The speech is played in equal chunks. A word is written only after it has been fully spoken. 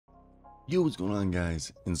Yo, what's going on,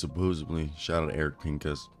 guys? And supposedly, shout out to Eric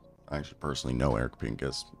Pincus. I actually personally know Eric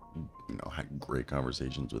Pincus. Had great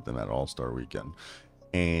conversations with him at All-Star Weekend.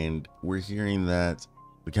 And we're hearing that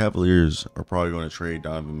the Cavaliers are probably going to trade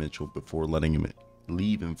Donovan Mitchell before letting him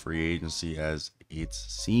leave in free agency, as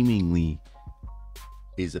it's seemingly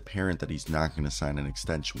is apparent that he's not going to sign an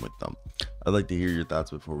extension with them. I'd like to hear your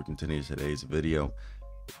thoughts before we continue today's video.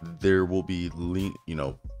 There will be,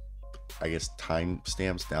 I guess,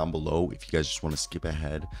 timestamps down below if you guys just want to skip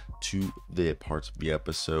ahead to the parts of the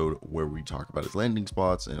episode where we talk about his landing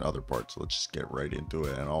spots and other parts. So let's just get right into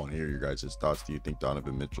it, and I want to hear your guys' thoughts. Do you think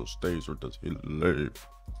Donovan Mitchell stays or does he leave?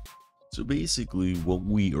 So basically what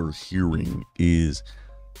we are hearing is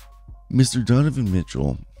Mr. Donovan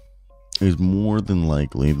Mitchell is more than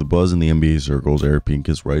likely, the buzz in the NBA circles, Eric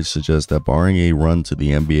Pincus writes, suggests that barring a run to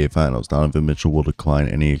the NBA Finals, Donovan Mitchell will decline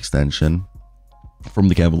any extension from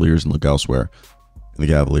the Cavaliers and look elsewhere. And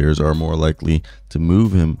the Cavaliers are more likely to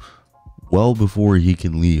move him well before he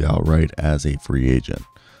can leave outright as a free agent.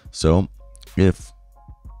 So if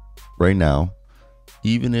right now,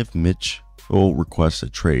 even if Mitch will request a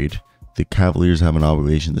trade, the Cavaliers have an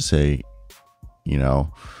obligation to say,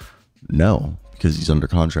 no, because he's under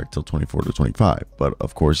contract till 24 to 25. But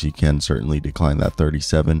of course, he can certainly decline that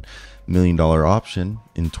 $37 million option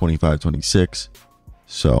in 25-26.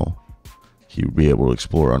 So he would be able to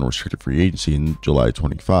explore unrestricted free agency in July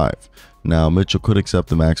 25. Now, Mitchell could accept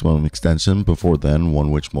the maximum extension before then,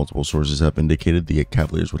 one which multiple sources have indicated the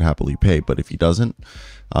Cavaliers would happily pay. But if he doesn't,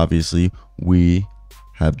 obviously, we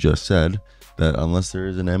have just said that unless there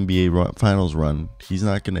is an NBA Finals run, he's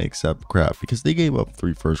not going to accept crap, because they gave up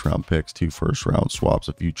 3 first-round picks, 2 first-round swaps,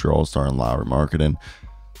 a future All-Star in Lauri Markkanen,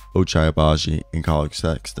 Ochai Agbaji, and College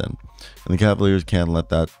Sexton. And the Cavaliers can't let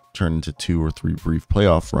that turn into 2 or 3 brief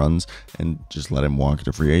playoff runs and just let him walk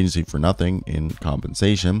into free agency for nothing in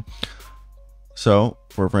compensation. So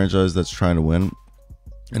for a franchise that's trying to win,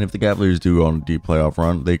 and if the Cavaliers do go on a deep playoff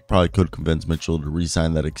run, they probably could convince Mitchell to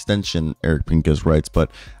re-sign that extension, Eric Pincus writes.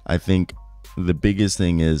 But I think the biggest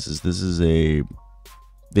thing is they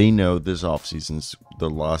know this offseason's the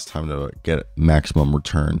last time to get maximum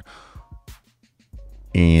return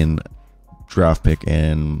in draft pick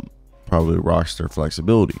and probably roster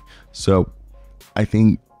flexibility. So I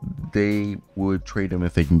think they would trade him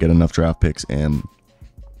if they can get enough draft picks and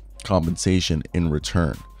compensation in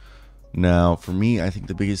return. Now, for me, I think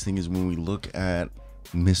the biggest thing is when we look at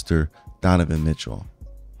Mr. Donovan Mitchell,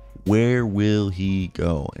 where will he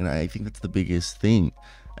go? And I think that's the biggest thing.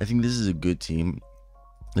 I think this is a good team.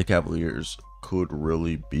 The Cavaliers could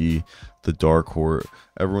really be the dark horse.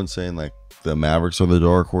 Everyone's saying like the Mavericks are the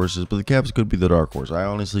dark horses, but the Cavs could be the dark horse. I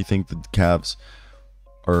honestly think the Cavs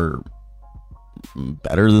are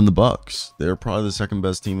better than the Bucks. They're probably the second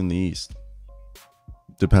best team in the East.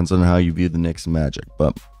 Depends on how you view the Knicks and Magic,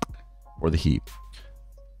 or the Heat.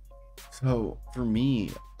 So for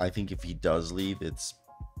me, I think if he does leave, it's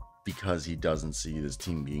because he doesn't see this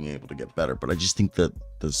team being able to get better. But I just think that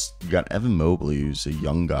you got Evan Mobley, who's a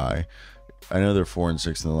young guy. I know they're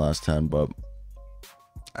 4-6 in the last 10, but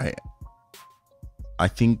I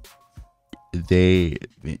think there's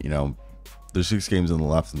 6 games in the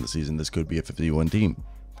left in the season. This could be a 50-win team.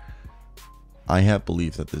 I have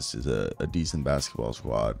belief that this is a decent basketball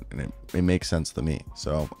squad, and it makes sense to me.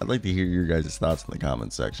 So I'd like to hear your guys' thoughts in the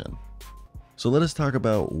comments section. So let us talk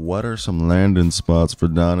about what are some landing spots for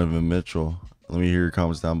Donovan Mitchell. Let me hear your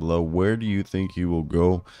comments down below. Where do you think he will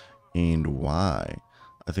go and why?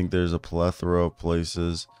 I think there's a plethora of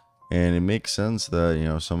places, and it makes sense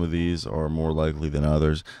that, some of these are more likely than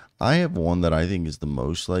others. I have one that I think is the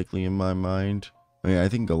most likely in my mind. I mean, I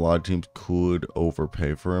think a lot of teams could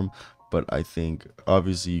overpay for him, but I think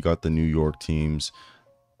obviously you got the New York teams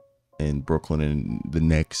and Brooklyn and the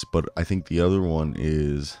Knicks, but I think the other one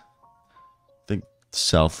is,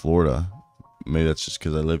 South Florida. Maybe that's just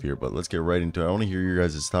because I live here, but let's get right into it. I want to hear your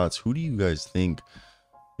guys' thoughts. Who do you guys think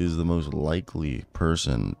is the most likely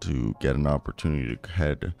person to get an opportunity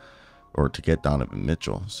to get Donovan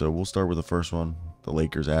Mitchell? So we'll start with the first one. The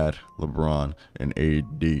Lakers add LeBron and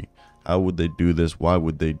AD. How would they do this? Why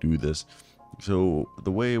would they do this? So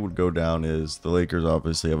the way it would go down is the Lakers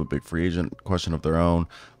obviously have a big free agent question of their own.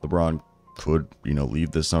 LeBron could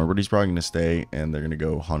leave this summer, but he's probably going to stay, and they're going to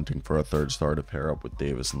go hunting for a third star to pair up with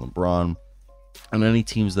Davis and LeBron. And any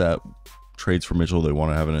teams that trades for Mitchell, they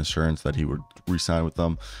want to have an assurance that he would re-sign with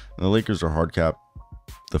them. And the Lakers are hard capped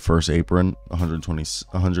the first apron,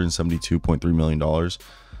 $172.3 million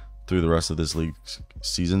through the rest of this league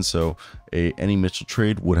season. So any Mitchell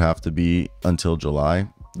trade would have to be until July.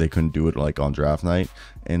 they couldn't do it like on draft night.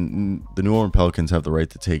 And the New Orleans Pelicans have the right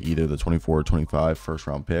to take either the 24 or 25 first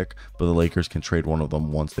round pick, but the Lakers can trade one of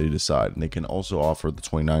them once they decide. And they can also offer the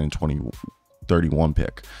 29 and 31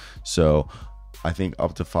 pick. So I think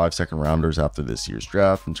up to 5 second rounders after this year's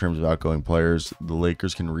draft. In terms of outgoing players, the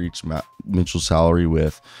Lakers can reach Mitchell's salary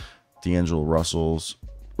with D'Angelo Russell's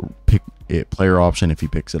player option if he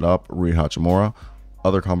picks it up, Rui Hachimura.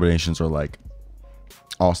 Other combinations are like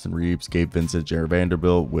Austin Reeves, Gabe Vincent, Jared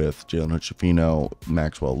Vanderbilt with Jalen Hood-Schifino,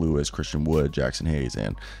 Maxwell Lewis, Christian Wood, Jackson Hayes,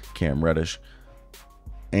 and Cam Reddish.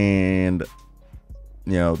 And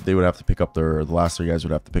they would have to pick up the last three guys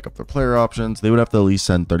would have to pick up their player options. They would have to at least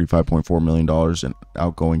send $35.4 million in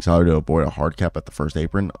outgoing salary to avoid a hard cap at the first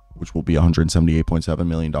apron, which will be $178.7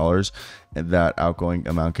 million. And that outgoing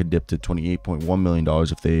amount could dip to $28.1 million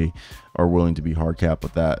if they are willing to be hard cap,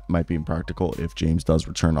 but that might be impractical if James does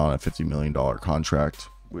return on a $50 million contract,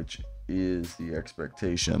 which is the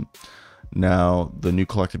expectation. Now, the new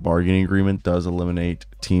collective bargaining agreement does eliminate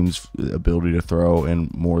teams' ability to throw in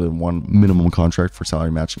more than one minimum contract for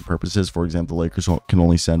salary matching purposes. For example, the Lakers can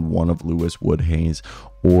only send one of Lewis, Wood, Hayes,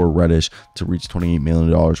 or Reddish to reach $28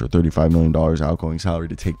 million or $35 million outgoing salary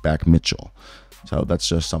to take back Mitchell. So that's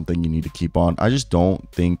just something you need to keep on. I just don't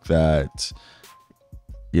think that,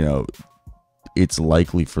 it's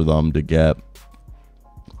likely for them to get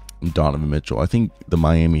Donovan Mitchell. I think the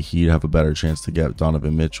Miami Heat have a better chance to get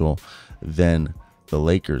Donovan Mitchell than the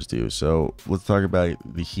Lakers do. So let's talk about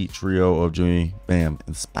the Heat trio of Jimmy, Bam,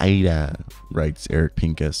 and Spider, writes Eric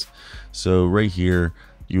Pincus. So right here,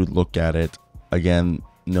 you would look at it again,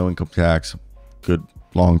 no income tax, good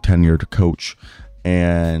long tenured coach,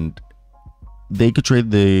 and they could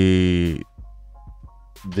trade this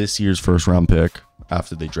year's first round pick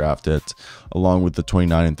after they draft it, along with the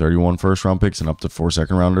 29 and 31 first round picks and up to 4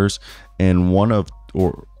 second rounders, and one of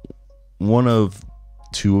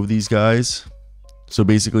two of these guys. So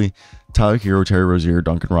basically, Tyler Hero, Terry Rozier,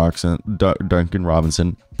 Duncan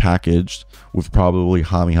Robinson packaged with probably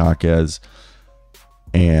Jaime Jaquez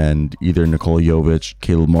and either Nikola Jovic,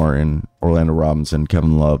 Caleb Martin, Orlando Robinson,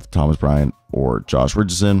 Kevin Love, Thomas Bryant, or Josh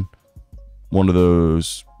Richardson. One of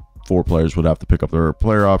those 4 players would have to pick up their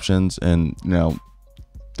player options, and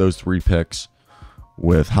those 3 picks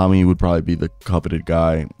with Jaime would probably be the coveted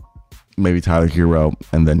guy, maybe Tyler Hero,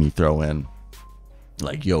 and then you throw in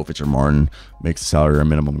like Jovic or Martin, makes the salary a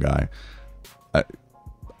minimum guy.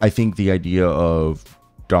 I think the idea of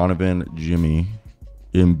Donovan, Jimmy,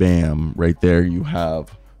 and Bam right there, you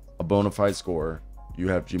have a bona fide scorer. You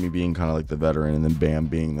have Jimmy being kind of like the veteran, and then Bam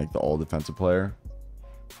being like the all defensive player.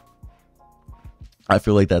 I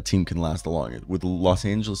feel like that team can last a long. With the Los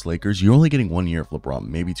Angeles Lakers, you're only getting 1 year of LeBron,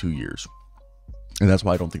 maybe 2 years. And that's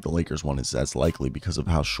why I don't think the Lakers one is as likely, because of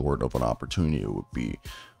how short of an opportunity it would be.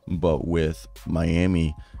 But with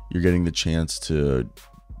Miami, you're getting the chance to,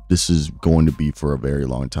 this is going to be for a very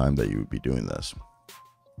long time that you would be doing this.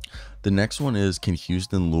 The next one is, can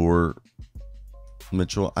Houston lure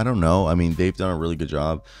Mitchell? I don't know. I mean, they've done a really good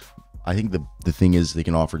job. I think the thing is they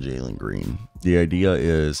can offer Jalen Green. The idea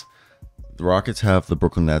is the Rockets have the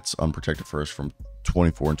Brooklyn Nets unprotected first from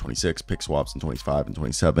 24 and 26, pick swaps in 25 and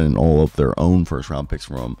 27, and all of their own first round picks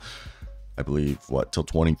from, I believe, till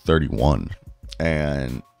 2031.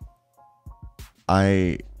 And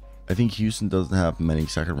I think Houston doesn't have many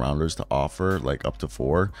second rounders to offer, like up to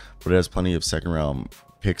 4, but it has plenty of second round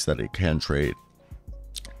picks that it can trade.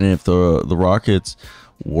 And if the Rockets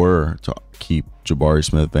were to keep Jabari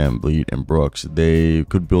Smith, VanVleet, and Brooks, they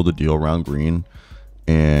could build a deal around Green,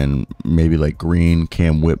 and maybe like Green,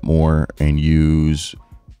 Cam Whitmore, and use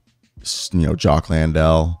Jock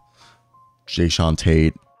Landale, Jayshawn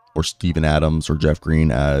Tate, or Steven Adams or Jeff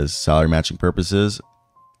Green as salary matching purposes.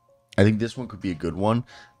 I think this one could be a good one.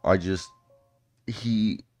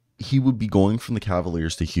 He would be going from the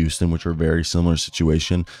Cavaliers to Houston, which are a very similar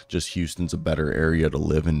situation. Just Houston's a better area to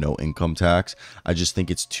live in, no income tax. I just think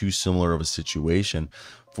it's too similar of a situation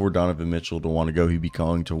for Donovan Mitchell to want to go. He'd be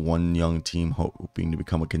going to one young team hoping to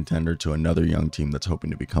become a contender to another young team that's hoping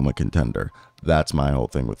to become a contender. That's my whole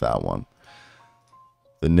thing with that one.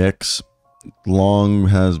 The Knicks, long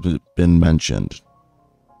has been mentioned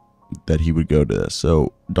that he would go to this.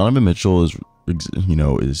 So Donovan Mitchell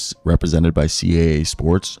is represented by CAA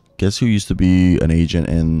Sports. Guess who used to be an agent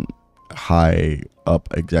and high up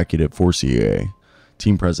executive for CAA?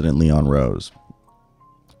 Team president Leon Rose.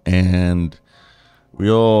 And we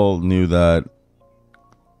all knew that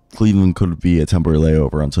Cleveland could be a temporary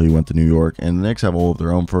layover until he went to New York. And the Knicks have all of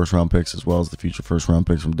their own first round picks, as well as the future first round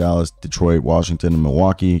picks from Dallas, Detroit, Washington, and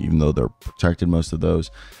Milwaukee, even though they're protected most of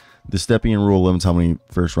those. The Stepien rule limits how many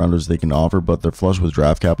first rounders they can offer, but they're flush with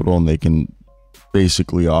draft capital, and they can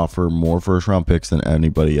basically offer more first round picks than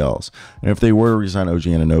anybody else. And if they were to resign OG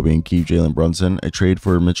Anunoby and keep Jalen Brunson, a trade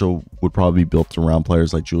for Mitchell would probably be built around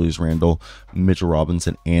players like Julius Randle, Mitchell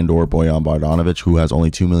Robinson, and or Bojan Bogdanovic, who has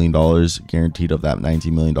only $2 million guaranteed of that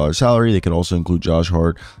 $19 million salary. They could also include Josh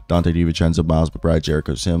Hart, Dante DiVincenzo, Miles McBride,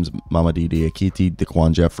 Jericho Sims, Mamadi Diakite,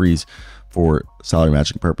 Daquan Jeffries for salary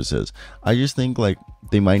matching purposes. I just think like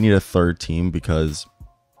they might need a third team, because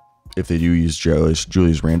if they do use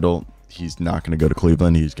Julius Randle, he's not going to go to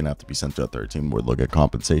Cleveland. He's going to have to be sent to a third team where they'll get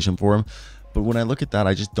compensation for him. But when I look at that,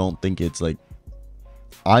 I just don't think it's like,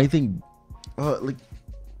 I think,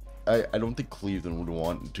 I don't think Cleveland would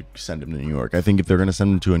want to send him to New York. I think if they're going to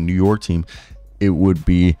send him to a New York team, it would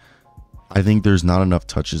be, I think there's not enough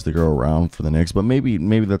touches to go around for the Knicks, but maybe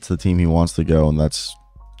that's the team he wants to go, and that's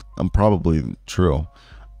probably true.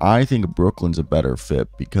 I think Brooklyn's a better fit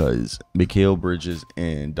because Mikal Bridges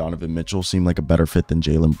and Donovan Mitchell seem like a better fit than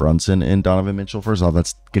Jalen Brunson and Donovan Mitchell. First off,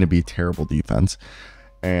 that's going to be a terrible defense.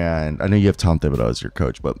 And I know you have Tom Thibodeau as your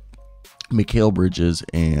coach, but Mikal Bridges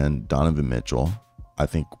and Donovan Mitchell, I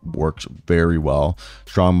think, works very well.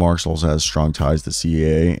 Strong Marks also has strong ties to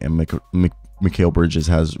CAA, and Mikal Bridges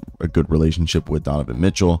has a good relationship with Donovan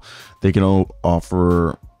Mitchell. They can all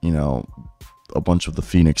offer, a bunch of the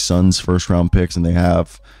Phoenix Suns first round picks, and they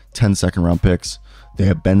have 10 second round picks. They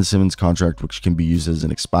have Ben Simmons' contract, which can be used as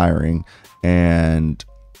an expiring. And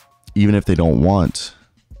even if they don't want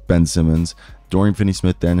Ben Simmons, Dorian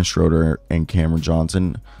Finney-Smith, Dennis Schroeder, and Cameron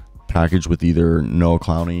Johnson, packaged with either Noah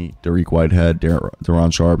Clowney, Dariq Whitehead,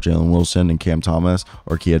 Deron Sharp, Jalen Wilson, and Cam Thomas,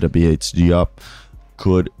 or Keita Bates-Diop,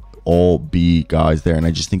 could all be guys there. And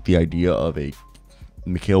I just think the idea of a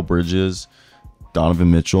Mikal Bridges,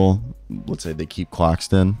 Donovan Mitchell, let's say they keep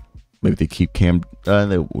Claxton, maybe they keep Cam,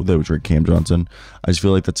 they would trade Cam Johnson. I just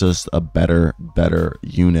feel like that's just a better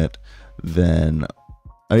unit than,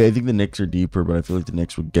 I think the Knicks are deeper, but I feel like the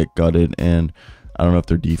Knicks would get gutted, and I don't know if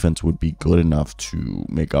their defense would be good enough to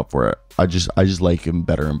make up for it. I just like him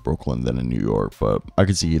better in Brooklyn than in New York, but I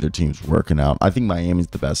could see either team's working out. I think Miami's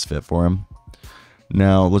the best fit for him.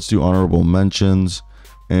 Now let's do honorable mentions.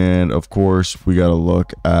 And of course, we got to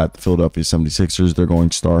look at the Philadelphia 76ers. They're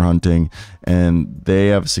going star hunting, and they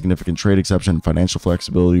have a significant trade exception, financial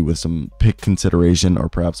flexibility with some pick consideration, or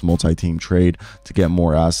perhaps multi-team trade to get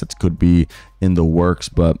more assets could be in the works.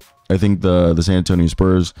 But I think the San Antonio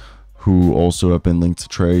Spurs, who also have been linked to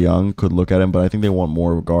Trae Young, could look at him, but I think they want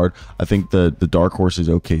more regard. I think the dark horse is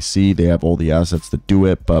OKC. They have all the assets to do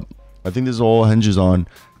it, but I think this all hinges on,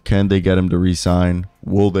 can they get him to re-sign?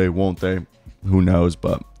 Will they, won't they? Who knows?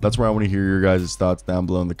 But that's where I want to hear your guys' thoughts down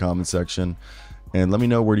below in the comment section. And let me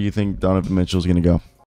know, where do you think Donovan Mitchell is going to go?